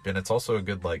escape, and it's also a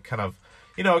good, like, kind of,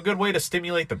 a good way to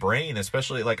stimulate the brain,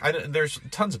 especially, like, there's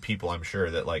tons of people, I'm sure,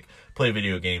 that, like, play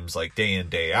video games, like, day in,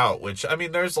 day out, which, I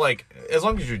mean, there's, like, as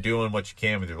long as you're doing what you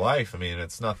can with your life, I mean,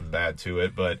 it's nothing bad to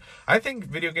it, but I think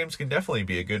video games can definitely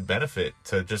be a good benefit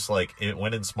to just, like,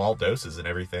 when in small doses and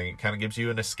everything. It kind of gives you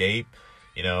an escape,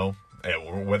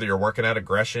 whether you're working at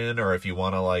aggression or if you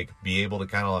want to, like, be able to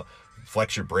kind of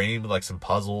flex your brain with like some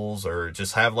puzzles or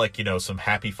just have like some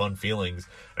happy fun feelings.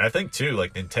 And I think too,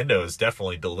 like, Nintendo has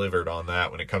definitely delivered on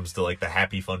that when it comes to like the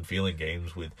happy fun feeling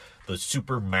games with the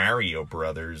Super Mario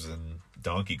Brothers and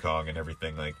Donkey Kong and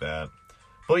everything like that.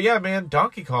 But yeah, man,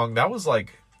 Donkey Kong, that was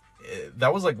like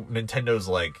Nintendo's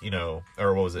like,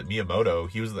 or what was it, Miyamoto,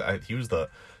 he was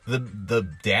the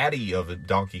daddy of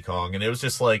Donkey Kong, and it was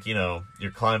just like,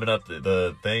 you're climbing up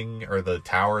the thing or the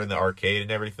tower in the arcade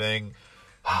and everything.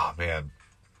 Oh, man.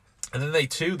 And then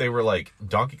they were like,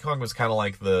 Donkey Kong was kind of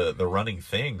like the running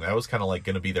thing. That was kind of like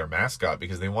going to be their mascot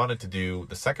because they wanted to do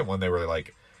the second one. They were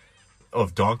like,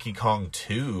 of Donkey Kong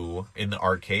 2 in the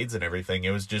arcades and everything.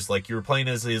 It was just like you were playing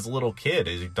as his little kid,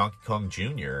 as Donkey Kong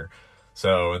Jr.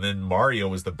 So, and then Mario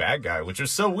was the bad guy, which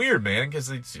was so weird, man,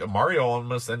 because Mario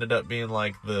almost ended up being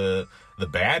like the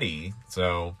baddie.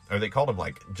 So, or they called him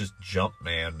like just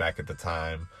Jumpman back at the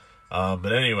time.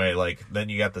 But anyway, like, then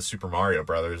you got the Super Mario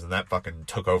Brothers, and that fucking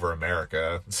took over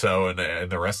America. So, and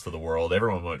the rest of the world,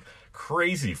 everyone went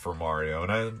crazy for Mario,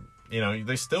 and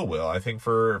they still will. I think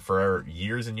for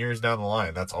years and years down the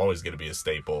line, that's always going to be a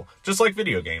staple. Just like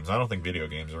video games. I don't think video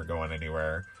games are going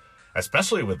anywhere.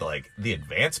 Especially with, like, the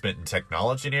advancement in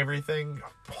technology and everything.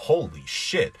 Holy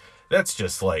shit. That's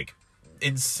just, like,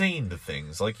 insane to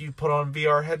things. Like, you put on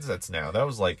VR headsets now. That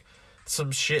was, like,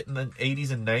 some shit in the 80s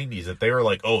and 90s that they were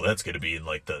like, oh, that's going to be in,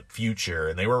 like, the future.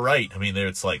 And they were right. I mean,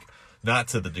 it's, like, not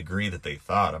to the degree that they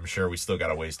thought. I'm sure we still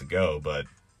got a ways to go. But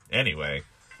anyway,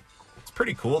 it's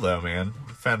pretty cool, though, man.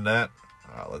 Found that.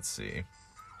 Let's see.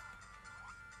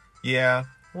 Yeah,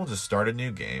 we'll just start a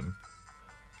new game.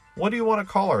 What do you want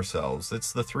to call ourselves?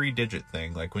 It's the 3-digit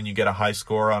thing. Like when you get a high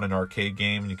score on an arcade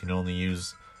game, you can only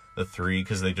use the 3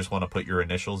 because they just want to put your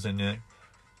initials in it.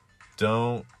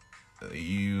 So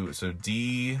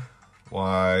D,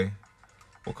 Y,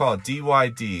 we'll call it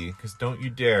DYD because don't you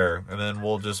dare. And then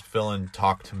we'll just fill in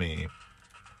talk to me.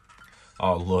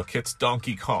 Oh, look, it's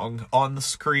Donkey Kong on the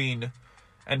screen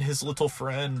and his little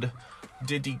friend,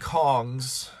 Diddy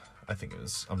Kongs. I think it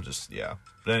was,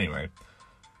 But anyway.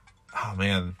 Oh,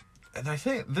 man. And I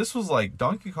think this was, like,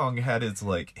 Donkey Kong had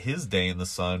his day in the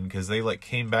sun, because they, like,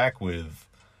 came back with,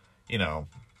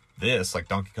 this, like,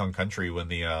 Donkey Kong Country when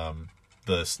the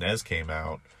SNES came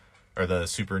out, or the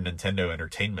Super Nintendo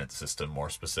Entertainment System, more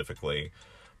specifically.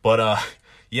 But, I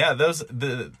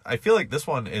feel like this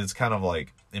one is kind of,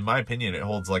 like, in my opinion, it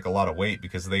holds, like, a lot of weight,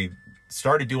 because they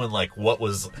started doing, like, what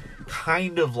was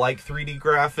kind of like 3D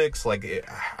graphics, like,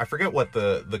 I forget what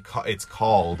it's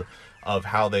called, of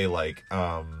how they like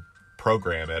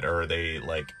program it, or they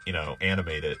like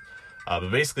animate it, but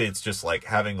basically it's just like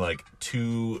having like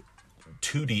 2D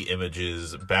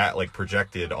images like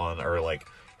projected on, or like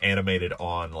animated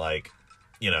on, like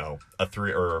a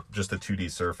 3 or just a 2D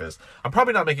surface. I'm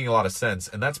probably not making a lot of sense,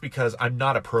 and that's because I'm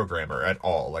not a programmer at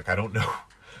all. Like I don't know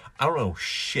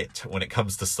shit when it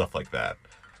comes to stuff like that.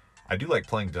 I do like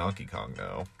playing Donkey Kong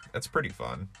though. That's pretty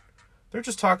fun. They're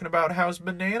just talking about how his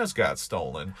bananas got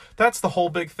stolen. That's the whole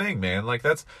big thing, man. Like,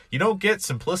 you don't get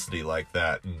simplicity like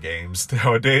that in games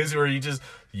nowadays, where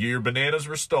your bananas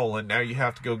were stolen, now you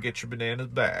have to go get your bananas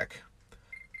back.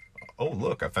 Oh,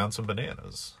 look, I found some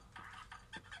bananas.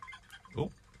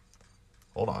 Oop.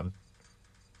 Hold on.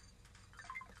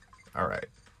 Alright.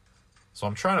 So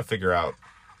I'm trying to figure out...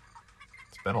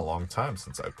 It's been a long time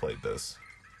since I've played this.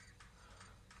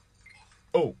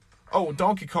 Oh,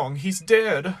 Donkey Kong, he's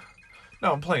dead!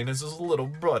 Now I'm playing as his little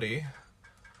buddy.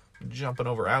 Jumping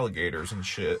over alligators and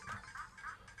shit.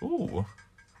 Ooh.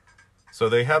 So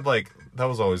they had, like... That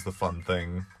was always the fun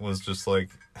thing. Was just, like...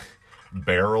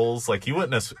 barrels. Like, you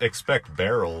wouldn't expect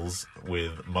barrels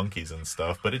with monkeys and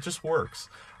stuff, but it just works.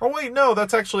 Oh, wait, no,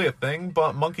 that's actually a thing.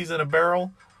 But monkeys in a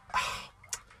barrel?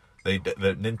 The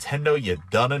Nintendo, you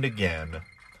done it again.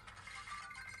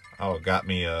 Oh, got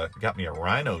me a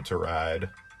rhino to ride.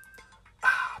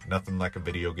 Nothing like a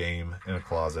video game in a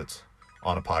closet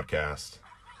on a podcast.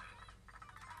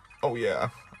 Oh yeah,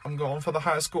 I'm going for the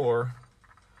high score.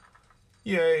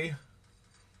 Yay.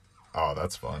 Oh,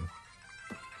 that's fun.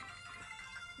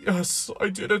 Yes, I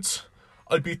did it.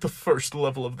 I beat the first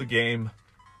level of the game.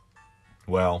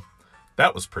 Well,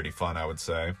 that was pretty fun, I would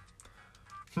say.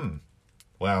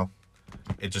 Well,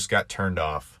 it just got turned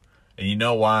off. And you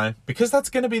know why? Because that's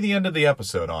going to be the end of the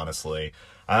episode, honestly.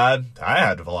 I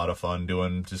had a lot of fun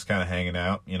just kind of hanging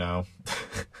out, just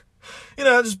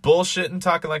bullshitting,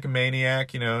 talking like a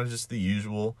maniac, just the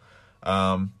usual.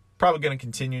 Probably going to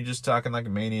continue just talking like a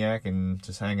maniac and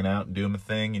just hanging out and doing my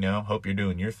thing, Hope you're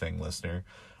doing your thing, listener.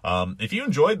 If you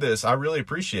enjoyed this, I really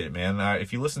appreciate it, man.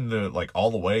 If you listen to like all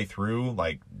the way through,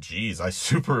 like, geez, I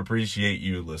super appreciate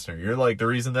you, listener. You're like the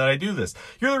reason that I do this.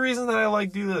 You're the reason that I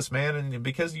like do this, man. And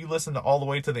because you listen to all the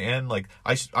way to the end, like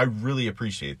I really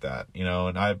appreciate that,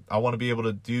 and I want to be able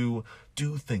to do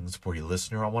things for you,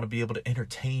 listener. I want to be able to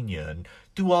entertain you and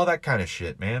do all that kind of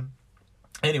shit, man.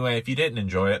 Anyway, if you didn't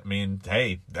enjoy it, I mean,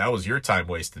 hey, that was your time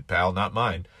wasted, pal, not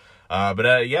mine.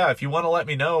 Yeah, if you want to let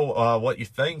me know what you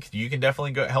think, you can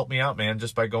definitely go help me out, man,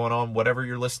 just by going on whatever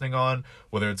you're listening on,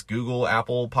 whether it's Google,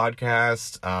 Apple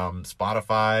Podcast,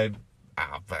 Spotify,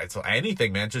 It's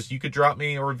anything, man. Just you could drop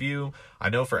me a review. I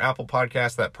know for Apple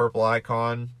Podcasts, that purple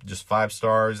icon, just 5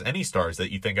 stars, any stars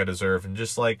that you think I deserve, and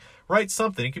just like write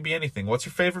something. It could be anything. What's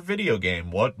your favorite video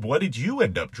game? What did you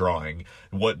end up drawing?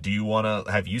 What do you want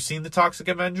to, have you seen the Toxic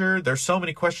Avenger? There's so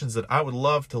many questions that I would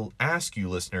love to ask you,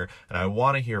 listener, and I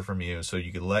want to hear from you, so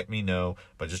you can let me know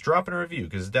by just dropping a review,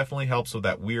 because it definitely helps with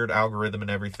that weird algorithm and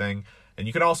everything. And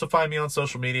you can also find me on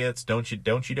social media. It's Don't You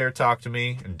Dare Talk to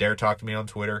Me, and Dare Talk to Me on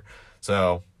Twitter.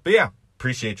 So, but yeah,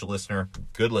 appreciate you, listener.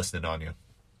 Good listening on you.